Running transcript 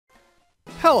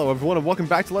Hello everyone and welcome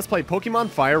back to Let's Play Pokemon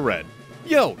FireRed.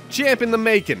 Yo, champ in the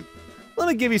making! Let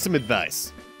me give you some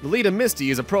advice. The leader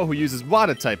Misty is a pro who uses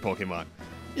water-type Pokemon.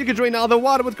 You can drain all the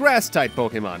water with grass-type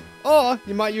Pokemon. Or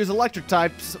you might use electric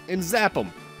types and zap them.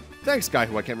 Thanks, guy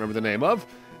who I can't remember the name of.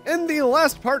 In the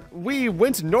last part, we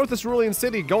went north of Cerulean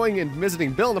City going and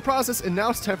visiting Bill in the process, and now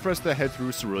it's time for us to head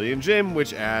through Cerulean Gym,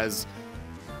 which, as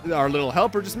our little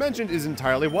helper just mentioned, is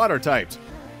entirely water-typed.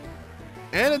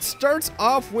 And it starts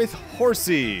off with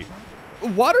Horsey.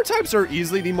 Water types are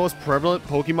easily the most prevalent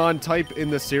Pokemon type in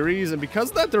the series, and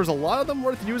because of that, there's a lot of them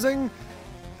worth using.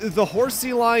 The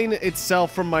Horsey line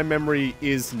itself, from my memory,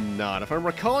 is not. If I'm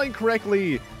recalling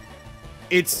correctly,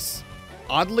 it's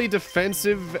oddly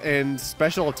defensive and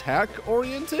special attack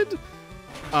oriented.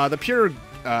 The pure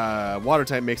water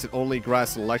type makes it only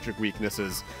grass and electric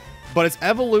weaknesses. But its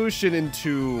evolution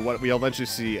into what we'll eventually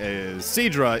see as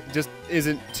Seadra just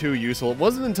isn't too useful. It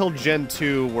wasn't until Gen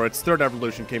 2, where its third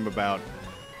evolution came about,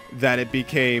 that it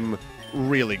became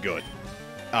really good.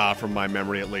 From my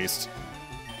memory, at least.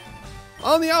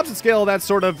 On the opposite scale, that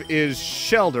sort of is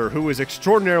Shelder, who is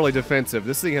extraordinarily defensive.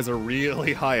 This thing has a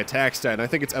really high attack stat, and I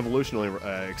think its evolution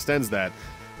extends that.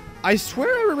 I swear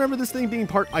I remember this thing being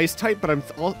part Ice-type, but I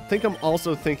think I'm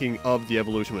also thinking of the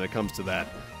evolution when it comes to that.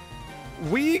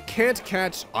 We can't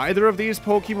catch either of these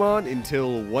Pokemon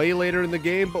until way later in the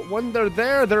game, but when they're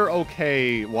there, they're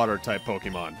okay Water-type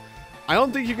Pokemon. I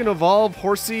don't think you can evolve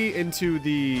Horsey into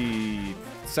the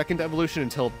second evolution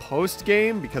until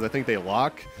post-game, because I think they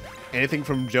lock anything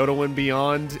from Johto and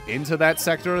beyond into that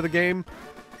sector of the game.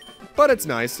 But it's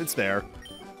nice, it's there.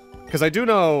 Because I do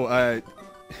know,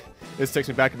 this takes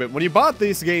me back a bit, when you bought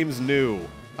these games new,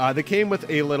 they came with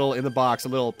a little, in the box, a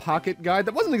little pocket guide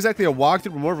that wasn't exactly a walkthrough,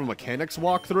 but more of a mechanics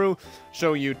walkthrough,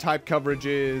 showing you type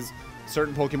coverages,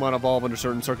 certain Pokemon evolve under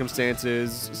certain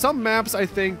circumstances, some maps, I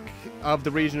think, of the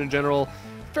region in general,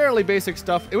 fairly basic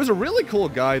stuff. It was a really cool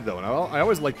guide, though, and I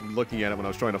always liked looking at it when I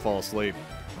was trying to fall asleep.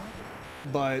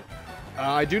 But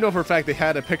I do know for a fact they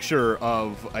had a picture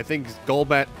of, I think,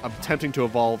 Golbat attempting to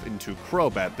evolve into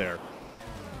Crobat there.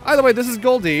 Either way, this is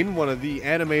Goldeen, one of the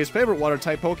anime's favorite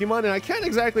water-type Pokemon, and I can't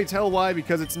exactly tell why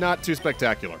because it's not too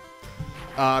spectacular.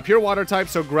 Pure water-type,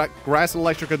 so grass and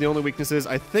electric are the only weaknesses.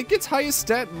 I think its highest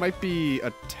stat might be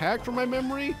attack from my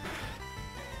memory.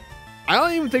 I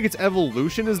don't even think its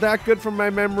evolution is that good from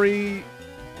my memory,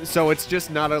 so it's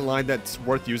just not a line that's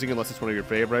worth using unless it's one of your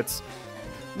favorites.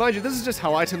 Mind you, this is just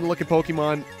how I tend to look at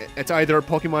Pokemon. It's either a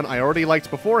Pokemon I already liked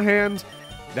beforehand,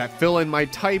 that fill in my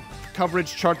type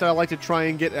coverage chart that I like to try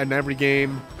and get in every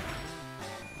game,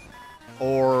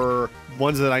 or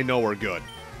ones that I know are good.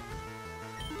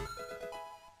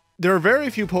 There are very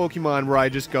few Pokemon where I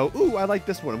just go, ooh, I like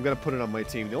this one, I'm going to put it on my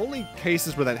team. The only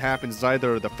cases where that happens is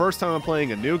either the first time I'm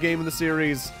playing a new game in the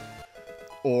series,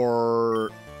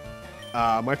 or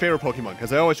my favorite Pokemon,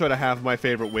 because I always try to have my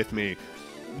favorite with me,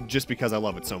 just because I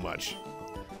love it so much.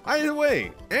 Either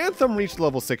way, Anthem reached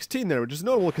level 16 there, which is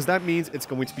notable because that means it's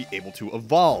going to be able to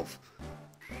evolve.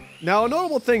 Now, a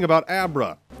notable thing about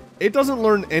Abra, it doesn't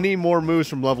learn any more moves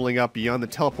from leveling up beyond the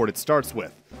teleport it starts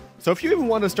with. So if you even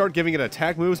want to start giving it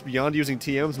attack moves beyond using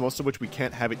TMs, most of which we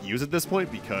can't have it use at this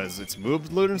point because its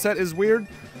move Lunar set is weird,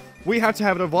 we have to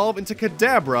have it evolve into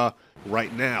Kadabra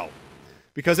right now.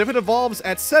 Because if it evolves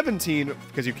at 17,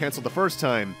 because you canceled the first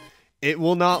time, it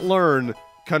will not learn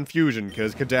Confusion,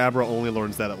 because Kadabra only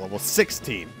learns that at level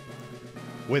 16.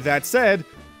 With that said,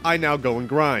 I now go and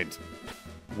grind.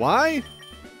 Why?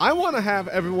 I want to have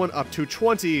everyone up to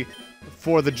 20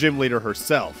 for the gym leader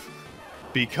herself.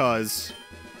 Because,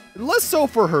 less so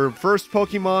for her first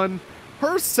Pokemon,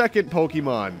 her second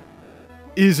Pokemon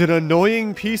is an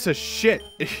annoying piece of shit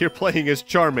if you're playing as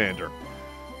Charmander.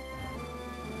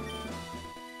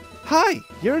 Hi,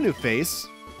 you're a new face.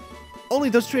 Only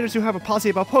those trainers who have a policy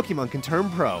about Pokemon can turn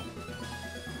pro.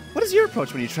 What is your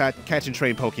approach when you catch and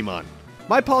train Pokemon?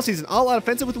 My policy is an all-out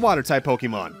offensive with water-type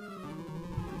Pokemon.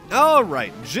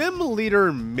 Alright, Gym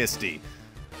Leader Misty.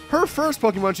 Her first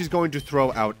Pokemon she's going to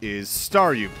throw out is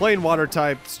Staryu. Plain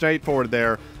water-type, straightforward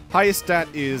there. Highest stat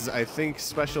is, I think,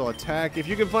 special attack. If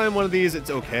you can find one of these, it's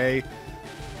okay.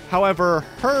 However,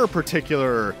 her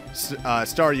particular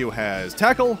Staryu has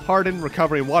Tackle, Harden,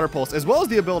 Recovery, and Water Pulse, as well as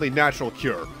the ability Natural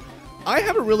Cure. I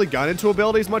haven't really gotten into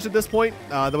abilities much at this point.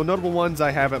 The notable ones I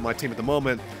have at my team at the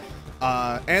moment.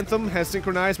 Anthem has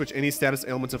Synchronized, which any status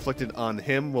ailments inflicted on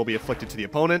him will be afflicted to the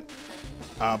opponent.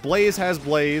 Blaze has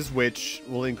Blaze, which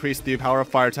will increase the power of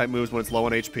fire-type moves when it's low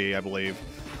on HP, I believe.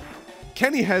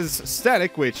 Kenny has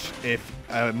Static, which if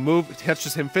a move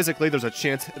touches him physically, there's a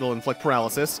chance it'll inflict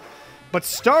paralysis. But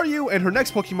Staryu and her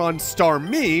next Pokemon,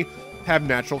 Starmie, have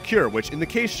Natural Cure, which in the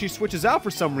case she switches out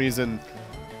for some reason,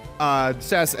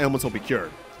 status elements will be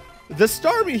cured. The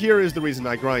Starmie here is the reason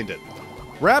I grind it.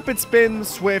 Rapid Spin,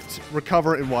 Swift,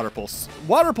 Recover, and Water Pulse.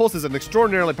 Water Pulse is an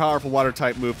extraordinarily powerful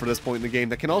water-type move for this point in the game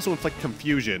that can also inflict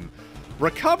confusion.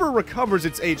 Recover recovers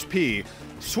its HP.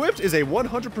 Swift is a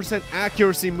 100%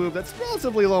 accuracy move that's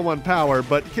relatively low on power,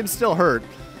 but can still hurt.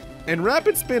 And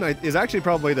Rapid Spin is actually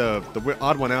probably the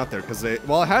odd one out there, because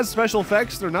while it has special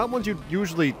effects, they're not ones you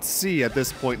usually see at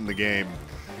this point in the game.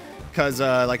 Because,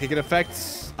 like, it can affect,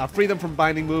 free them from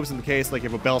binding moves in the case, like,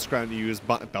 if a Bell Sprout and you use,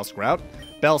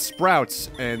 Bell Sprouts,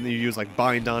 and you use, like,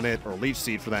 Bind on it, or Leech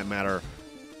Seed for that matter.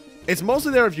 It's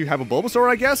mostly there if you have a Bulbasaur,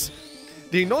 I guess.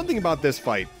 The annoying thing about this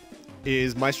fight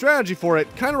is my strategy for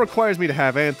it kind of requires me to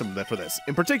have Anthem for this.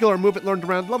 In particular, a move it learned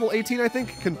around level 18, I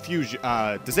think,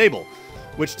 Disable,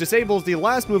 which disables the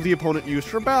last move the opponent used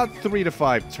for about 3 to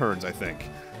 5 turns, I think.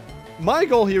 My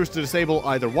goal here is to disable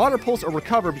either Water Pulse or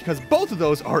Recover because both of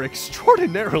those are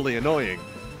extraordinarily annoying.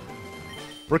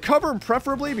 Recover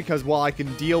preferably because while I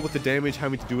can deal with the damage,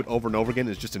 having to do it over and over again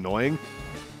is just annoying.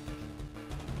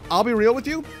 I'll be real with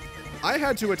you, I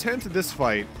had to attempt this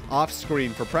fight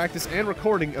off-screen for practice and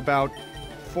recording about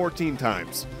 14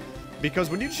 times.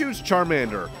 Because when you choose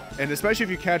Charmander, and especially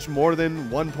if you catch more than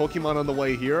one Pokemon on the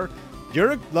way here,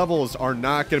 your levels are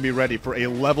not going to be ready for a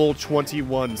level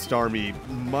 21 Starmie,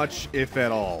 much if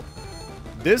at all.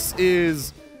 This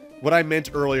is what I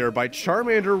meant earlier by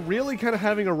Charmander really kind of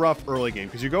having a rough early game,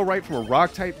 because you go right from a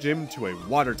Rock-type gym to a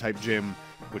Water-type gym,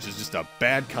 which is just a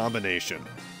bad combination.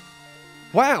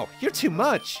 Wow, you're too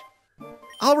much!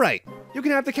 Alright, you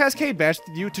can have the Cascade Badge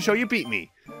to show you beat me.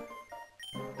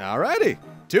 Alrighty,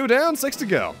 2 down, 6 to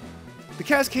go. The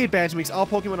Cascade Badge makes all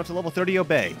Pokemon up to level 30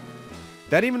 obey.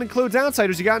 That even includes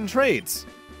outsiders you got in trades.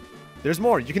 There's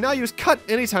more, you can now use Cut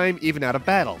anytime, even out of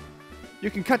battle.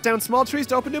 You can cut down small trees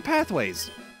to open new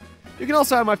pathways. You can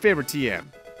also have my favorite TM.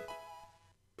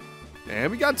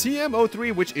 And we got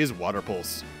TM-03, which is Water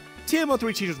Pulse.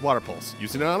 TM-03 teaches Water Pulse,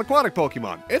 using it on aquatic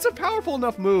Pokemon. It's a powerful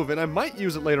enough move, and I might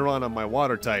use it later on my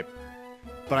Water type.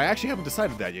 But I actually haven't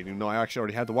decided that yet, even though I actually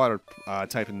already had the Water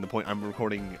type in the point I'm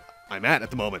at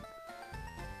the moment.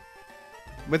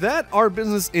 With that, our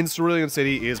business in Cerulean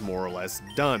City is more or less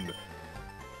done.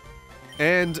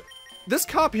 And this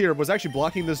cop here was actually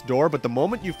blocking this door, but the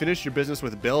moment you finish your business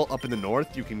with Bill up in the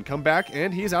north, you can come back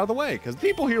and he's out of the way, because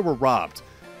people here were robbed.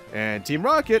 And Team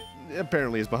Rocket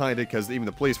apparently is behind it, because even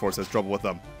the police force has trouble with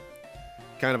them.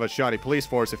 Kind of a shoddy police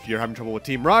force if you're having trouble with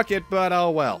Team Rocket, but oh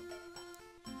well.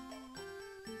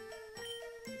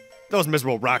 Those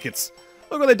miserable Rockets.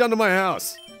 Look what they've done to my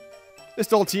house. They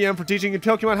stole TM for teaching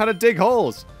Pokemon how to dig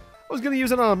holes. I was going to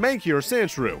use it on a Mankey or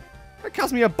Sandshrew. That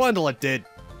cost me a bundle, it did.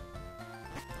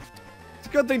 It's a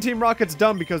good thing Team Rocket's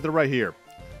dumb because they're right here.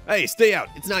 Hey, stay out.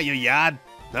 It's not your yard.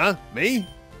 Huh? Me?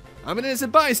 I'm an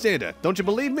innocent bystander. Don't you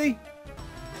believe me?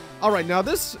 Alright, now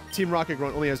this Team Rocket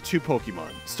grunt only has 2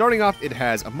 Pokemon. Starting off, it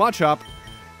has a Machop,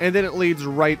 and then it leads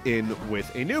right in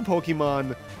with a new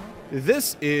Pokemon.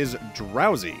 This is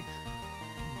Drowsy.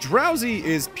 Drowsy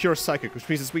is pure Psychic, which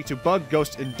means it's weak to Bug,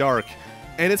 Ghost, and Dark,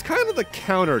 and it's kind of the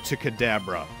counter to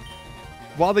Kadabra.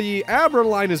 While the Abra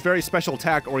line is very special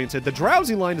attack-oriented, the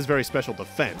Drowsy line is very special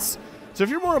defense. So if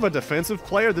you're more of a defensive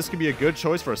player, this could be a good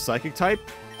choice for a Psychic type,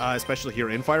 especially here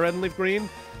in FireRed and Leaf Green.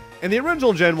 In the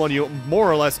original Gen 1, you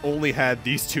more or less only had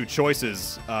these 2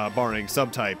 choices, barring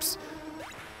subtypes.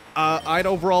 I'd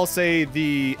overall say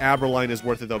the Abra line is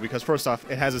worth it, though, because first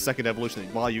off, it has a second evolution.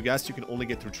 While you guess you can only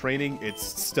get through training, it's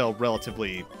still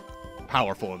relatively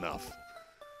powerful enough.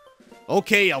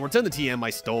 Okay, I'll return the TM I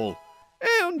stole.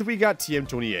 And we got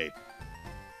TM-28.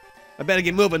 I better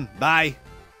get moving. Bye.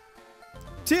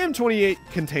 TM-28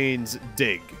 contains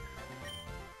Dig.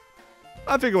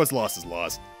 I figure what's lost is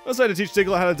lost. I decided to teach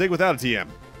Diglett how to dig without a TM.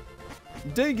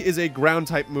 Dig is a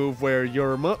ground-type move where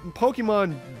your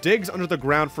Pokemon digs under the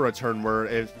ground for a turn where,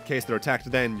 in case they're attacked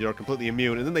then, you're completely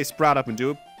immune, and then they sprout up and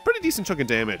do a pretty decent chunk of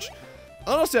damage.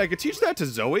 Honestly, I could teach that to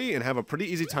Zoe and have a pretty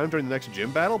easy time during the next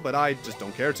gym battle, but I just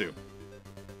don't care to.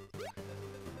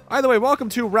 Either way, welcome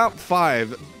to Route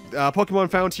 5. Pokemon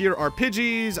found here are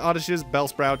Pidgeys, Oddishes,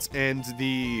 Bellsprouts, and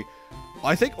the,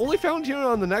 I think, only found here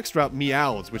on the next route,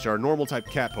 Meowths, which are normal-type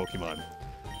cat Pokemon.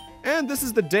 And this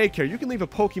is the daycare. You can leave a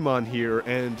Pokemon here,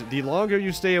 and the longer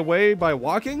you stay away by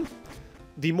walking,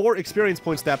 the more experience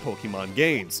points that Pokemon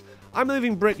gains. I'm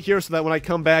leaving Britt here so that when I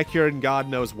come back here, and God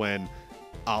knows when,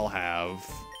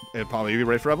 it'll probably be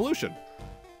ready for evolution.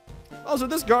 Also,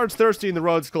 this guard's thirsty and the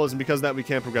road's closing because of that we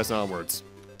can't progress onwards.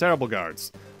 Terrible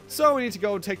guards. So we need to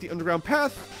go take the underground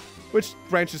path, which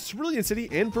branches Cerulean City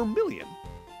and Vermillion.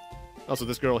 Also,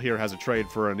 this girl here has a trade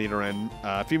for a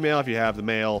Nidoran female if you have the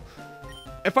male.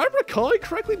 If I'm recalling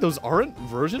correctly, those aren't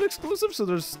version exclusive, so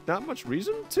there's not much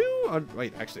reason to.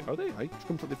 Wait, actually, are they? I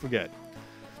completely forget.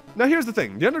 Now, here's the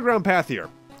thing. The underground path here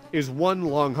is one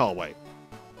long hallway.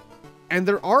 And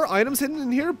there are items hidden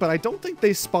in here, but I don't think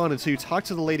they spawn until you talk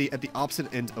to the lady at the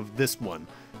opposite end of this one.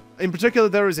 In particular,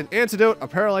 there is an antidote, a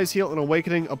paralyzed heal, an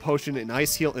awakening, a potion, an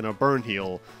ice heal, and a burn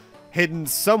heal hidden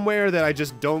somewhere that I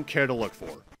just don't care to look for.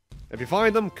 If you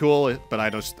find them, cool, but I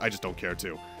just don't care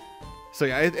to. So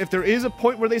yeah, if there is a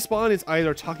point where they spawn, it's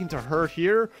either talking to her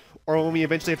here, or when we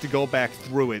eventually have to go back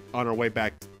through it on our way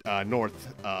back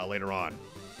north later on.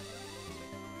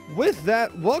 With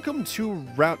that, welcome to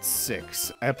Route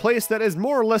 6, a place that is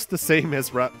more or less the same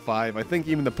as Route 5. I think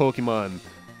even the Pokemon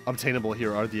obtainable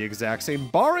here are the exact same,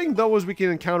 barring those we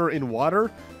can encounter in water,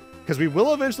 because we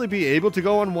will eventually be able to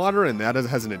go on water, and that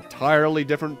has an entirely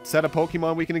different set of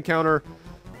Pokemon we can encounter.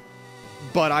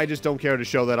 But I just don't care to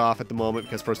show that off at the moment,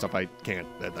 because first off, I can't.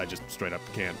 I just straight up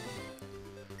can't.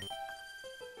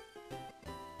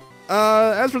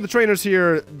 As for the trainers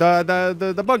here,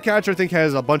 the bug catcher I think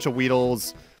has a bunch of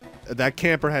Weedles. That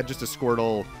camper had just a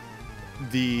Squirtle.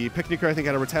 The picnicker I think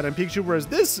had a Rattata and Pikachu, whereas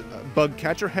this bug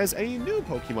catcher has a new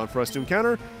Pokemon for us to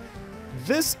encounter.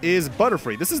 This is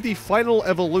Butterfree. This is the final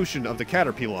evolution of the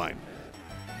Caterpie line.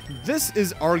 This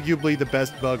is arguably the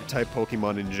best bug-type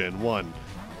Pokemon in Gen 1.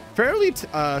 Fairly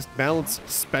balanced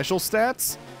special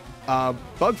stats.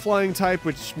 Bug flying type,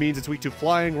 which means it's weak to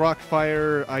flying, rock,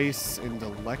 fire, ice, and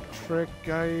electric,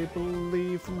 I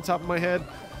believe, from the top of my head.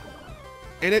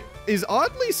 And it is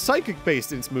oddly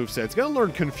psychic-based in its moveset. It's going to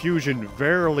learn Confusion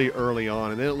very early on,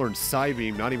 and then it learns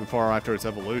Psybeam not even far after its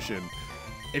evolution.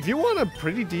 If you want a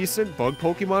pretty decent bug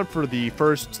Pokemon for the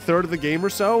first third of the game or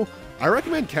so, I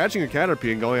recommend catching a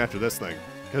Caterpie and going after this thing,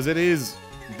 because it is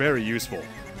very useful.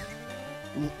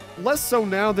 Less so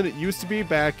now than it used to be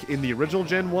back in the original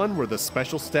Gen 1, where the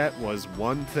special stat was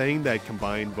one thing that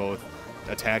combined both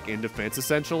attack and defense,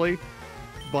 essentially.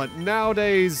 But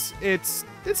nowadays, it's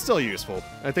still useful.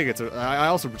 I think I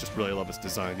also just really love its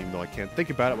design, even though I can't think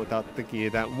about it without thinking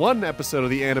of that one episode of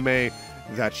the anime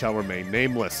that shall remain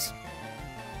nameless.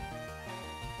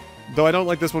 Though I don't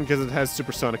like this one because it has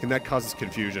Supersonic, and that causes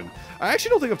confusion. I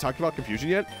actually don't think I've talked about confusion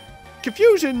yet.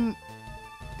 Confusion,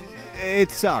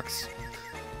 it sucks.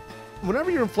 Whenever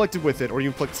you're inflicted with it, or you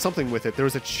inflict something with it, there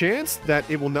is a chance that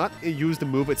it will not use the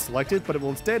move it selected, but it will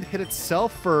instead hit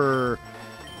itself for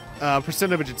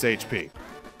percent of its HP.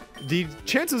 The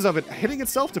chances of it hitting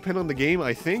itself depend on the game,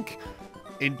 I think.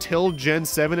 Until Gen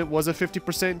 7, it was a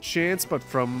 50% chance, but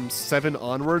from 7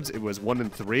 onwards, it was 1 in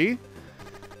 3.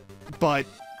 But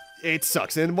it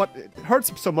sucks, and what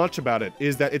hurts so much about it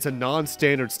is that it's a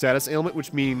non-standard status ailment,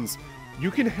 which means you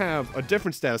can have a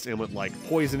different status ailment like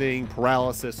poisoning,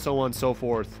 paralysis, so on and so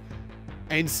forth,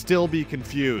 and still be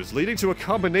confused, leading to a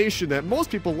combination that most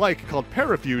people like called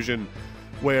parafusion,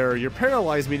 where you're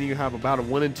paralyzed, meaning you have about a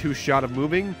 1 in 2 shot of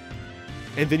moving,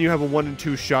 and then you have a 1 in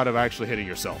 2 shot of actually hitting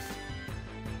yourself,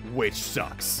 which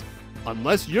sucks.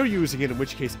 Unless you're using it, in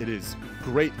which case it is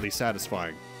greatly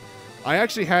satisfying. I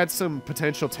actually had some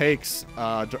potential takes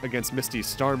against Misty's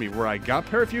Starmie where I got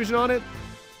parafusion on it,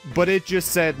 but it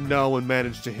just said no and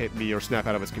managed to hit me or snap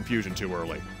out of its confusion too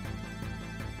early.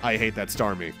 I hate that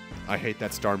Starmie. I hate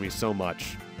that Starmie so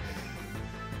much.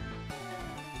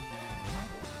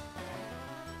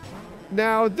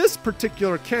 Now, this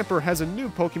particular camper has a new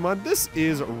Pokemon. This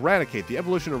is Eradicate, the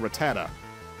evolution of Rattata.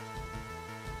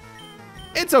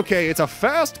 It's okay, it's a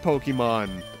fast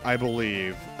Pokemon, I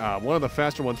believe. One of the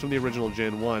faster ones from the original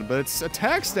Gen 1, but its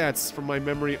attack stats, from my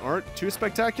memory, aren't too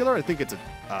spectacular. I think its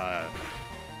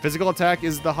physical attack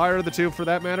is the higher of the two, for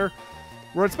that matter.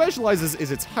 Where it specializes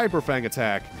is its Hyper Fang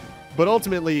attack, but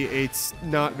ultimately it's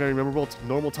not very memorable. It's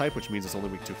normal type, which means it's only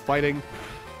weak to fighting.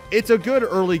 It's a good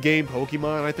early game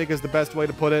Pokemon, I think is the best way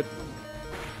to put it.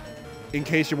 In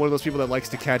case you're one of those people that likes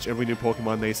to catch every new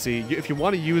Pokemon they see. If you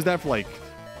want to use that for, like,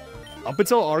 up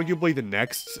until arguably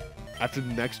after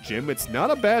the next gym, it's not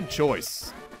a bad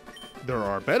choice. There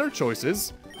are better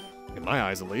choices, in my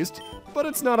eyes at least, but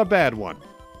it's not a bad one.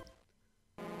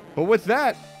 But with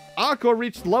that, Aqua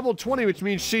reached level 20, which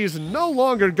means she's no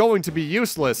longer going to be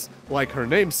useless, like her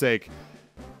namesake.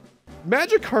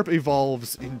 Magikarp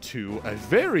evolves into a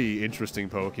very interesting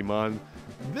Pokemon.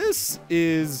 This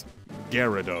is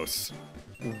Gyarados,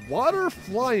 water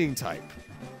flying type.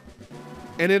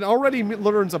 And it already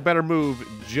learns a better move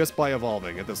just by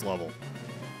evolving at this level.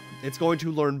 It's going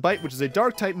to learn Bite, which is a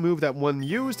dark type move that when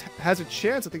used has a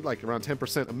chance, I think like around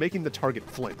 10%, of making the target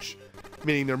flinch,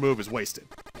 meaning their move is wasted.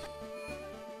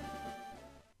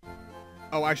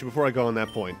 Oh, actually, before I go on that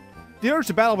point, the urge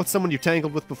to battle with someone you've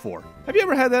tangled with before. Have you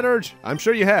ever had that urge? I'm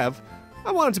sure you have.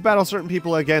 I wanted to battle certain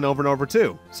people again over and over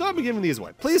too, so I've been giving these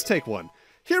away. Please take one.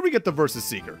 Here we get the Versus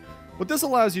Seeker. What this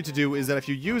allows you to do is that if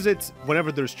you use it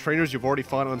whenever there's trainers you've already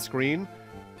fought on screen,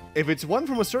 if it's one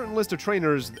from a certain list of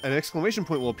trainers, an exclamation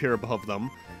point will appear above them,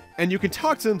 and you can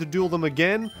talk to them to duel them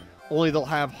again, only they'll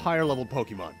have higher level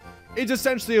Pokemon. It's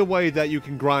essentially a way that you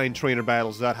can grind trainer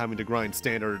battles without having to grind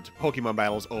standard Pokemon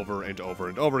battles over and over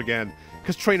and over again,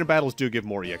 because trainer battles do give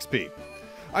more EXP.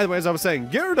 Either way, as I was saying,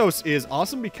 Gyarados is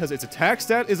awesome because its attack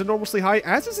stat is enormously high,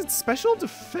 as is its special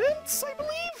defense, I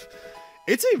believe?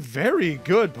 It's a very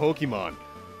good Pokemon,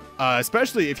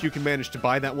 especially if you can manage to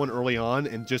buy that one early on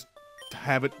and just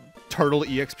have it turtle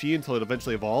EXP until it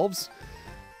eventually evolves.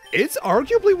 It's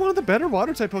arguably one of the better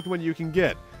Water-type Pokemon you can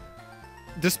get.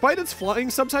 Despite its flying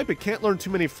subtype, it can't learn too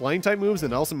many flying-type moves,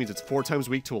 and it also means it's 4 times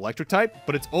weak to Electric-type,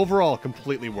 but it's overall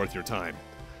completely worth your time.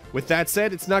 With that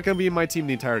said, it's not going to be in my team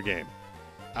the entire game.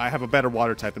 I have a better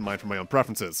water type in mind for my own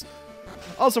preferences.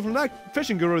 Also, from that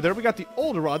fishing guru there, we got the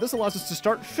older rod. This allows us to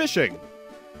start fishing.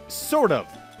 Sort of.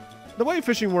 The way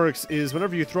fishing works is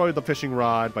whenever you throw the fishing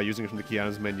rod by using it from the key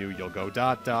items menu, you'll go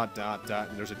dot, dot, dot, dot,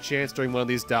 and there's a chance during one of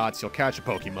these dots you'll catch a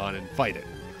Pokemon and fight it.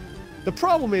 The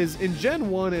problem is, in Gen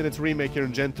 1 and its remake here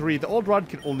in Gen 3, the old rod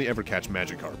can only ever catch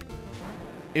Magikarp.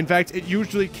 In fact, it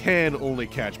usually can only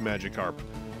catch Magikarp.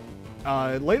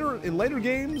 In later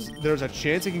games, there's a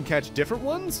chance it can catch different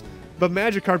ones, but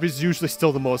Magikarp is usually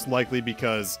still the most likely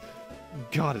because,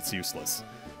 God, it's useless.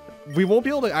 We won't be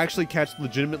able to actually catch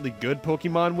legitimately good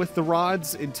Pokemon with the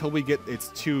rods until we get its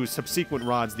 2 subsequent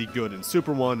rods, the Good and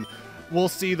Super one. We'll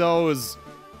see those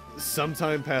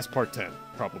sometime past Part 10,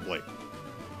 probably.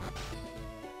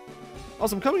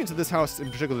 Also, I'm coming into this house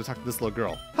in particular to talk to this little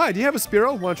girl. Hi, do you have a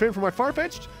Spearow? Want to train for my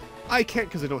Farfetch'd? I can't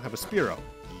because I don't have a Spearow.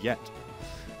 Yet.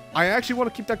 I actually want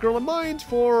to keep that girl in mind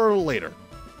for later.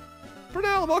 For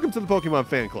now, welcome to the Pokemon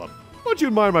Fan Club. Why don't you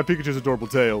admire my Pikachu's adorable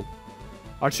tail?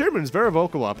 Our chairman is very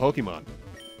vocal on Pokemon.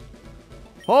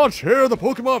 I'll chair the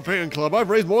Pokemon Fan Club. I've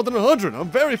raised more than 100.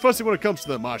 I'm very fussy when it comes to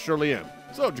them. I surely am.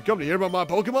 So, did you come to hear about my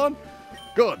Pokemon?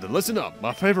 Good, then listen up.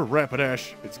 My favorite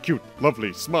Rapidash. It's cute,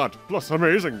 lovely, smart, plus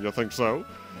amazing, you think so?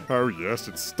 Oh yes,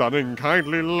 it's stunning.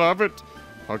 Kindly love it.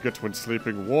 I'll get when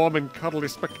sleeping warm and cuddly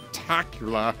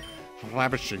spectacular.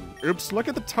 Ravishing. Oops, look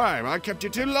at the time. I kept you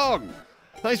too long.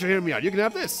 Thanks for hearing me out. You can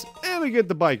have this. And we get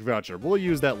the bike voucher. We'll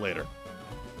use that later.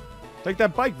 Take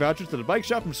that bike voucher to the bike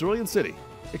shop from Cerulean City.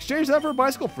 Exchange that for a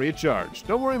bicycle free of charge.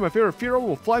 Don't worry, my favorite Fearow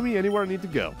will fly me anywhere I need to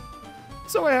go.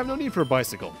 So I have no need for a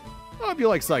bicycle. I hope you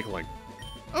like cycling.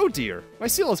 Oh dear, my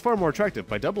seal is far more attractive,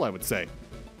 by double I would say.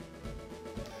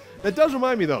 That does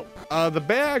remind me though, the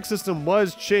bag system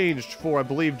was changed for, I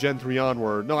believe, Gen 3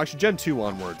 onward. No, actually Gen 2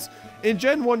 onwards. In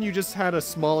Gen 1, you just had a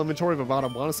small inventory of about, I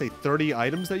want to say, 30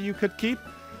 items that you could keep.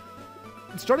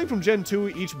 Starting from Gen 2,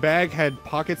 each bag had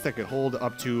pockets that could hold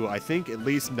up to, I think, at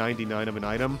least 99 of an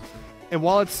item. And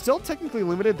while it's still technically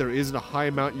limited, there isn't a high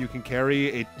amount you can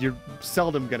carry. You're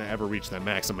seldom going to ever reach that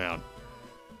max amount.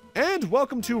 And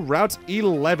welcome to Route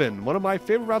 11, one of my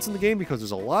favorite routes in the game because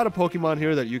there's a lot of Pokemon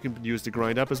here that you can use to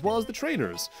grind up, as well as the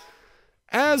trainers.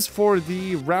 As for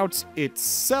the route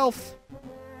itself,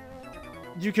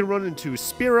 you can run into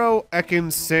Spearow,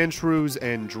 Ekans, Sandshrews,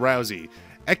 and Drowsy.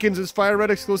 Ekans is FireRed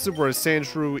exclusive, whereas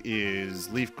Sandshrew is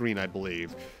Leaf Green, I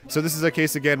believe. So this is a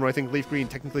case again where I think Leaf Green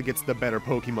technically gets the better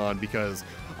Pokemon because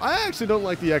I actually don't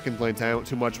like the Ekans lane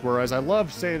too much, whereas I love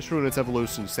Sandshrew and its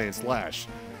evolution, Sandslash.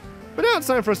 But now it's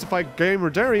time for us to fight Gamer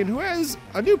Darien, who has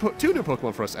two new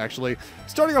Pokemon for us, actually.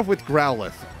 Starting off with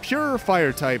Growlithe, pure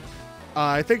fire type.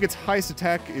 I think its highest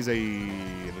attack is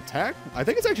an attack? I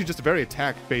think it's actually just a very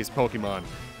attack-based Pokemon.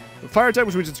 Fire type,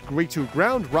 which means it's weak to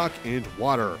ground, rock, and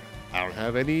water. I don't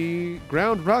have any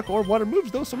ground, rock, or water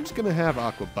moves, though, so I'm just going to have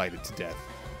Aqua bite it to death.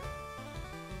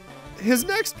 His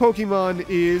next Pokemon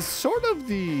is sort of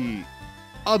the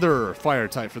other fire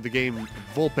type for the game,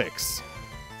 Vulpix.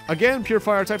 Again, pure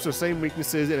fire types are same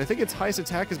weaknesses, and I think its highest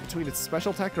attack is between its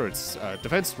special attack, or its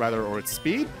defense, rather, or its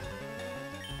speed.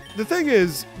 The thing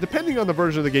is, depending on the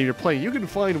version of the game you're playing, you can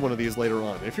find one of these later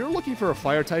on. If you're looking for a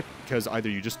fire type because either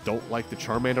you just don't like the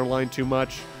Charmander line too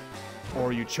much,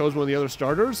 or you chose one of the other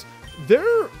starters,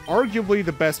 they're arguably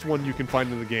the best one you can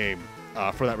find in the game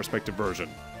for that respective version.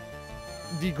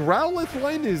 The Growlithe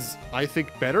line is, I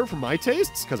think, better for my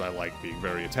tastes, because I like being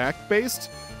very attack-based,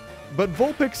 but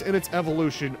Vulpix and its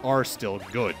evolution are still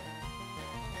good.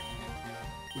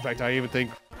 In fact, I even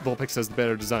think Vulpix has the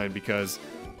better design, because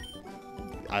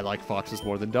I like foxes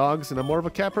more than dogs, and I'm more of a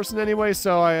cat person anyway,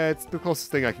 so it's the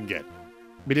closest thing I can get.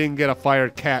 We didn't get a fire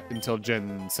cat until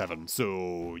Gen 7,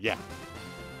 so yeah.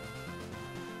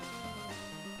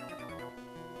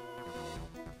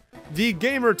 The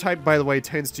gamer type, by the way,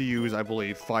 tends to use, I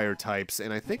believe, fire types,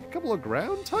 and I think a couple of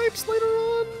ground types later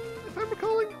on, if I'm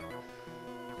recalling.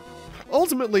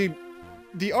 Ultimately,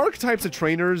 the archetypes of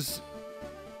trainers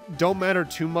don't matter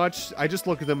too much. I just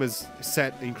look at them as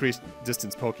set increased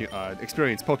distance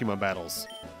experience Pokemon battles.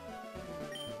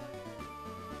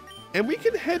 And we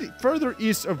can head further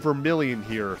east of Vermillion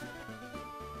here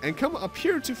and come up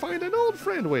here to find an old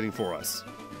friend waiting for us.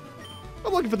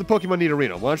 I'm looking for the Pokemon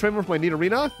Nidorino. Want to train with my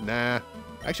Nidorina? Nah.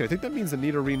 Actually, I think that means the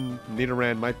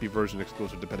Nidoran might be version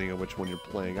exclusive depending on which one you're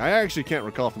playing. I actually can't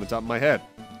recall from the top of my head.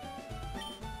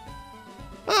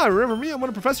 Ah, remember me? I'm one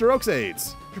of Professor Oak's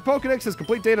aides. If your Pokedex has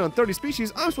complete data on 30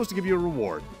 species, I'm supposed to give you a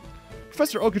reward.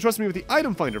 Professor Oak entrusted me with the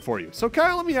item finder for you. So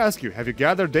Kyle, let me ask you, have you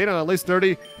gathered data on at least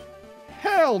 30?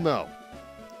 Hell no.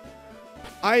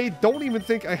 I don't even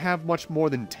think I have much more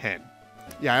than 10.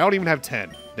 Yeah, I don't even have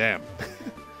 10. Damn.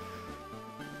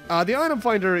 The item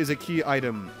finder is a key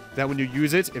item that when you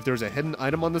use it, if there's a hidden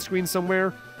item on the screen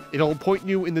somewhere, it'll point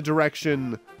you in the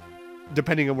direction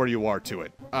depending on where you are to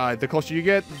it. The closer you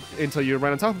get until you're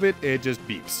right on top of it, it just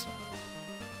beeps.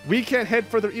 We can't head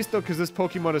further east though because this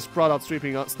Pokemon is sprawled out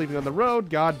sleeping on the road.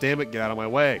 God damn it, get out of my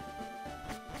way.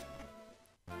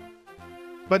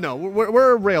 But no,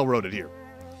 we're railroaded here.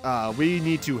 We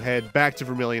need to head back to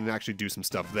Vermillion and actually do some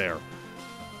stuff there.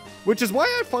 Which is why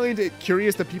I find it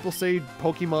curious that people say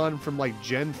Pokemon from like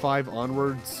Gen 5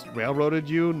 onwards railroaded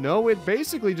you. No, it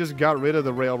basically just got rid of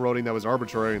the railroading that was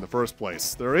arbitrary in the first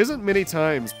place. There isn't many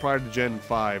times prior to Gen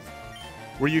 5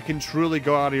 where you can truly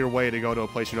go out of your way to go to a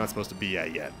place you're not supposed to be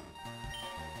at yet.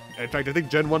 In fact, I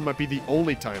think Gen 1 might be the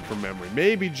only time from memory.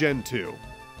 Maybe Gen 2.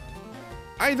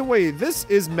 Either way, this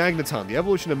is Magneton, the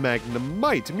evolution of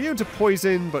Magnemite. Immune to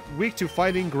poison, but weak to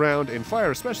fighting, ground, and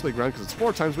fire, especially ground, because it's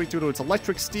 4 times weak to its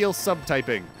electric steel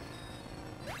subtyping.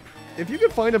 If you can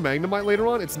find a Magnemite later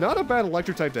on, it's not a bad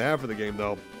electric type to have for the game,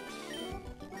 though,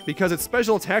 because its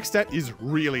special attack stat is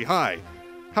really high.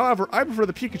 However, I prefer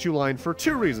the Pikachu line for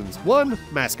 2 reasons. 1,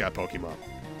 mascot Pokemon.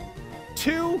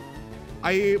 2,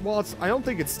 I don't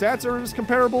think its stats are as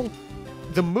comparable.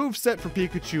 The moveset for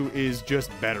Pikachu is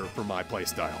just better for my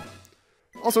playstyle.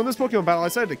 Also, in this Pokemon battle, I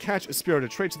decided to catch a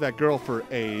Spirited Trait to that girl for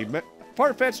a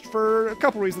Farfetch'd for a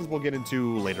couple reasons we'll get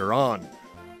into later on.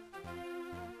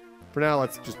 For now,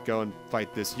 let's just go and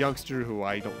fight this youngster who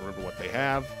I don't remember what they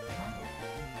have.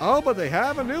 Oh, but they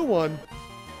have a new one.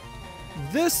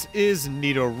 This is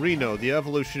Nidorino, the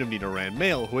evolution of Nidoran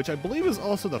male, which I believe is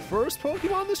also the first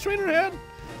Pokemon this trainer had.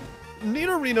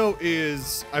 Nidorino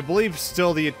is, I believe,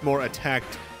 still the more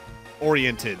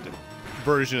attack-oriented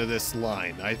version of this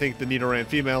line. I think the Nidoran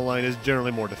female line is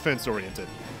generally more defense-oriented.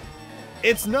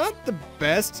 It's not the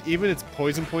best, even its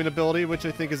Poison Point ability, which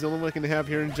I think is the only one I can have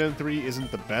here in Gen 3, isn't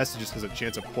the best. It just has a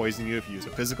chance of poisoning you if you use a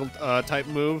physical type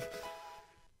move.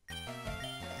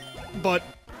 But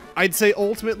I'd say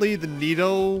ultimately the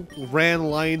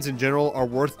Nidoran lines in general are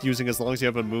worth using as long as you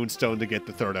have a Moonstone to get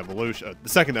the third evolution, the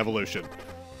second evolution.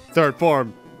 Third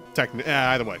form,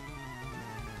 either way.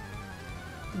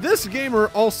 This gamer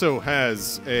also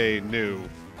has a new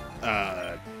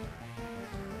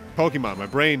Pokemon. My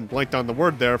brain blanked on the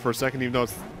word there for a second, even though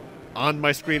it's on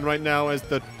my screen right now as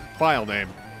the file name.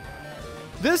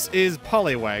 This is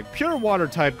Poliwag, pure water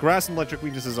type, grass and electric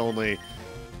weaknesses only.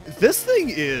 This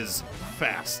thing is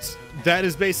fast. That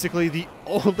is basically the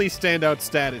only standout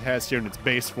stat it has here in its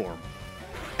base form.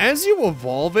 As you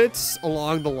evolve it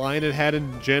along the line it had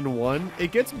in Gen 1,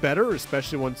 it gets better,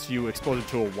 especially once you expose it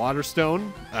to a Water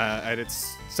Stone at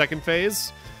its second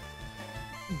phase.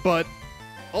 But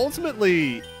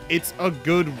ultimately, it's a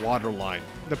good water line.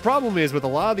 The problem is, with a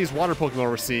lot of these water Pokemon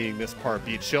we're seeing this part,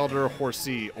 be it Shelter,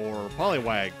 Horsea, or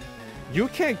Poliwag, you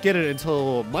can't get it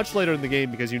until much later in the game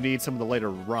because you need some of the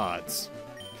later rods.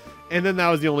 And then that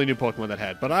was the only new Pokemon that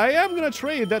had. But I am going to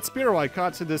trade that Spearow I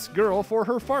caught to this girl for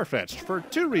her Farfetch'd for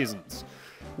 2 reasons.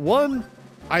 1,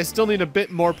 I still need a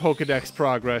bit more Pokedex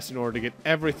progress in order to get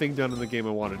everything done in the game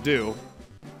I want to do.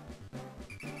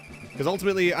 Because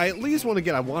ultimately, I at least want to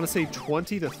get, I want to say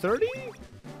 20 to 30?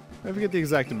 I forget the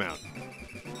exact amount.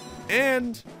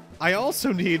 And I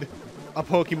also need a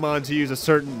Pokemon to use a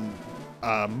certain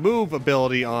move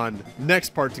ability on next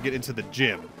part to get into the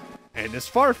gym. And this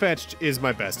Farfetch'd is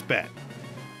my best bet.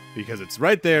 Because it's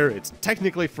right there, it's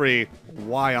technically free,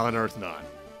 why on earth not?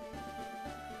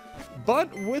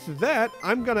 But with that,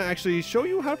 I'm going to actually show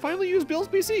you how to finally use Bill's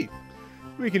PC.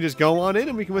 We can just go on in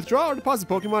and we can withdraw or deposit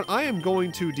Pokemon. I am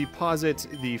going to deposit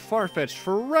the Farfetch'd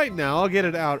for right now. I'll get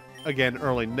it out again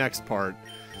early next part.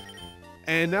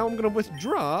 And now I'm going to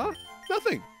withdraw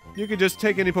nothing. You can just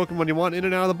take any Pokemon you want in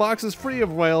and out of the boxes, free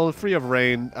of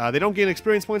rain. They don't gain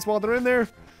experience points while they're in there.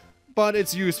 but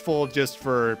it's useful just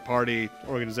for party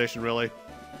organization, really.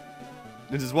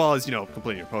 And as well as, you know,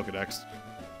 completing your Pokedex.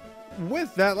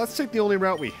 With that, let's take the only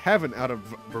route we haven't out of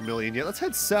Vermillion yet. Let's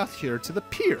head south here to the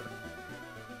pier.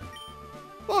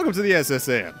 Welcome to the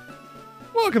SSN.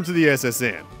 Welcome to the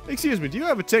SSN. Excuse me, do you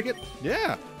have a ticket?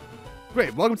 Yeah.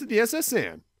 Great, welcome to the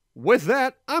SSN. With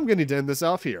that, I'm going to end this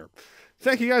off here.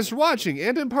 Thank you guys for watching,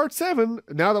 and in part 7,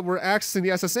 now that we're accessing the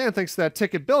SSN thanks to that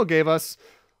ticket Bill gave us,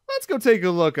 let's go take a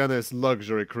look on this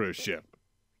luxury cruise ship.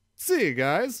 See you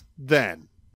guys then.